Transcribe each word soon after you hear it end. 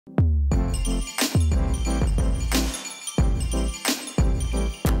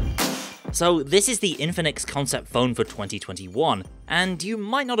So this is the Infinix concept phone for 2021, and you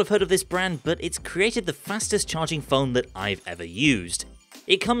might not have heard of this brand, but it's created the fastest charging phone that I've ever used.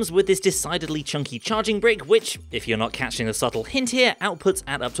 It comes with this decidedly chunky charging brick, which, if you're not catching the subtle hint here, outputs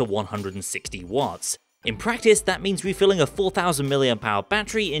at up to 160 watts. In practice, that means refilling a 4000 mAh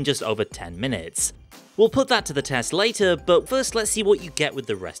battery in just over 10 minutes. We'll put that to the test later, but first let's see what you get with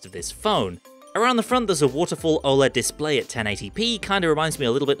the rest of this phone. Around the front there's a waterfall OLED display at 1080p, kinda reminds me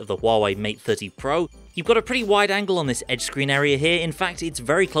a little bit of the Huawei Mate 30 Pro. You've got a pretty wide angle on this edge screen area here, in fact it's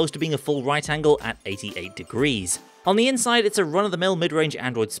very close to being a full right angle at 88 degrees. On the inside it's a run-of-the-mill mid-range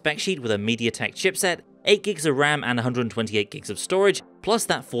Android spec sheet with a MediaTek chipset, 8GB of RAM and 128GB of storage, plus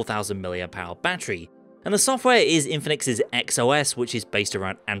that 4000 mAh battery. And the software is Infinix's XOS, which is based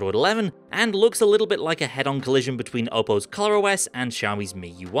around Android 11, and looks a little bit like a head-on collision between Oppo's ColorOS and Xiaomi's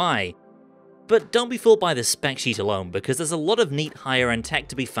MIUI. But don't be fooled by the spec sheet alone, because there's a lot of neat higher-end tech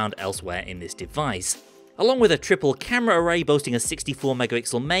to be found elsewhere in this device. Along with a triple camera array boasting a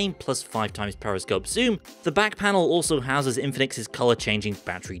 64MP main plus 5x periscope zoom, the back panel also houses Infinix's color-changing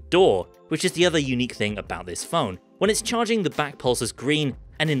battery door, which is the other unique thing about this phone. When it's charging, the back pulses green,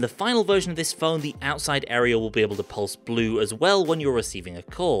 and in the final version of this phone, the outside area will be able to pulse blue as well when you're receiving a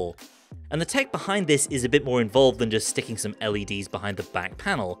call. And the tech behind this is a bit more involved than just sticking some LEDs behind the back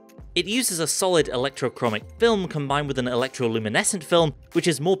panel. It uses a solid electrochromic film combined with an electroluminescent film, which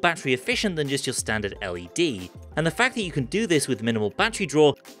is more battery efficient than just your standard LED. And the fact that you can do this with minimal battery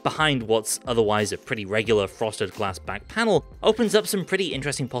draw behind what's otherwise a pretty regular frosted glass back panel opens up some pretty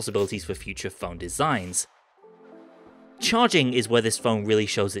interesting possibilities for future phone designs. Charging is where this phone really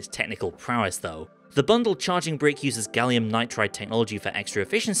shows its technical prowess though. The bundled charging brick uses gallium nitride technology for extra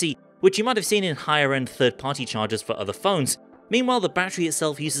efficiency, which you might have seen in higher end third-party chargers for other phones. Meanwhile, the battery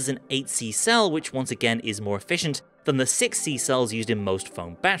itself uses an 8C cell, which once again is more efficient than the 6C cells used in most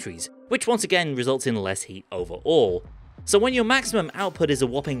phone batteries, which once again results in less heat overall. So when your maximum output is a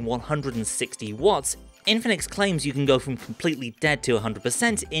whopping 160 watts, Infinix claims you can go from completely dead to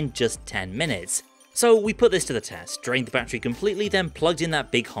 100% in just 10 minutes. So we put this to the test, drained the battery completely, then plugged in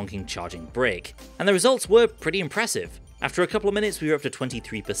that big honking charging brick. And the results were pretty impressive. After a couple of minutes we were up to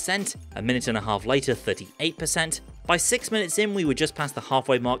 23%, a minute and a half later 38%, by 6 minutes in we were just past the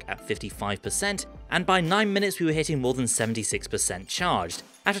halfway mark at 55%, and by 9 minutes we were hitting more than 76% charged.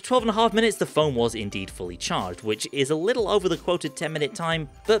 After 12.5 minutes the phone was indeed fully charged, which is a little over the quoted 10-minute time,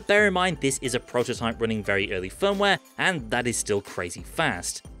 but bear in mind this is a prototype running very early firmware, and that is still crazy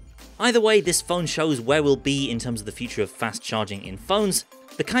fast. Either way, this phone shows where we'll be in terms of the future of fast charging in phones,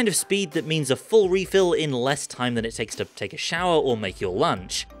 the kind of speed that means a full refill in less time than it takes to take a shower or make your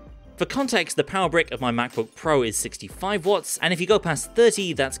lunch. For context, the power brick of my MacBook Pro is 65 watts, and if you go past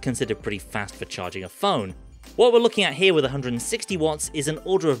 30, that's considered pretty fast for charging a phone. What we're looking at here with 160 watts is an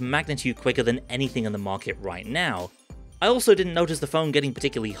order of magnitude quicker than anything on the market right now. I also didn't notice the phone getting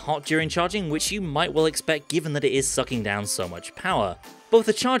particularly hot during charging, which you might well expect given that it is sucking down so much power. Both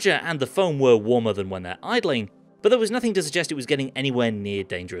the charger and the phone were warmer than when they're idling, but there was nothing to suggest it was getting anywhere near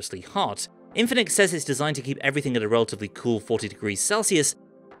dangerously hot. Infinix says it's designed to keep everything at a relatively cool 40 degrees Celsius,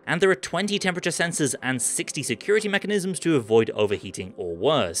 and there are 20 temperature sensors and 60 security mechanisms to avoid overheating or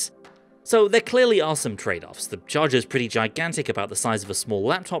worse. So there clearly are some trade-offs. The charger's pretty gigantic, about the size of a small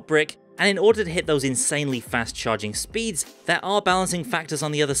laptop brick, and in order to hit those insanely fast charging speeds, there are balancing factors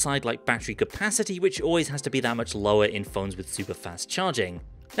on the other side like battery capacity, which always has to be that much lower in phones with super fast charging.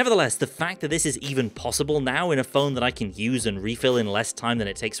 Nevertheless, the fact that this is even possible now in a phone that I can use and refill in less time than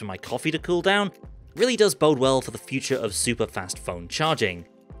it takes for my coffee to cool down really does bode well for the future of super fast phone charging.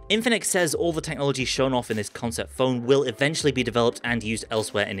 Infinix says all the technology shown off in this concept phone will eventually be developed and used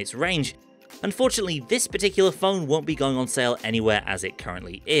elsewhere in its range. Unfortunately, this particular phone won't be going on sale anywhere as it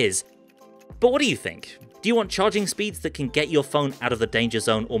currently is. But what do you think? Do you want charging speeds that can get your phone out of the danger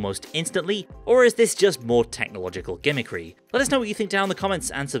zone almost instantly, or is this just more technological gimmickry? Let us know what you think down in the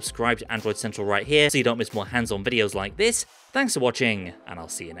comments and subscribe to Android Central right here so you don't miss more hands-on videos like this. Thanks for watching, and I'll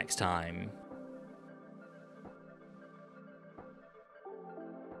see you next time.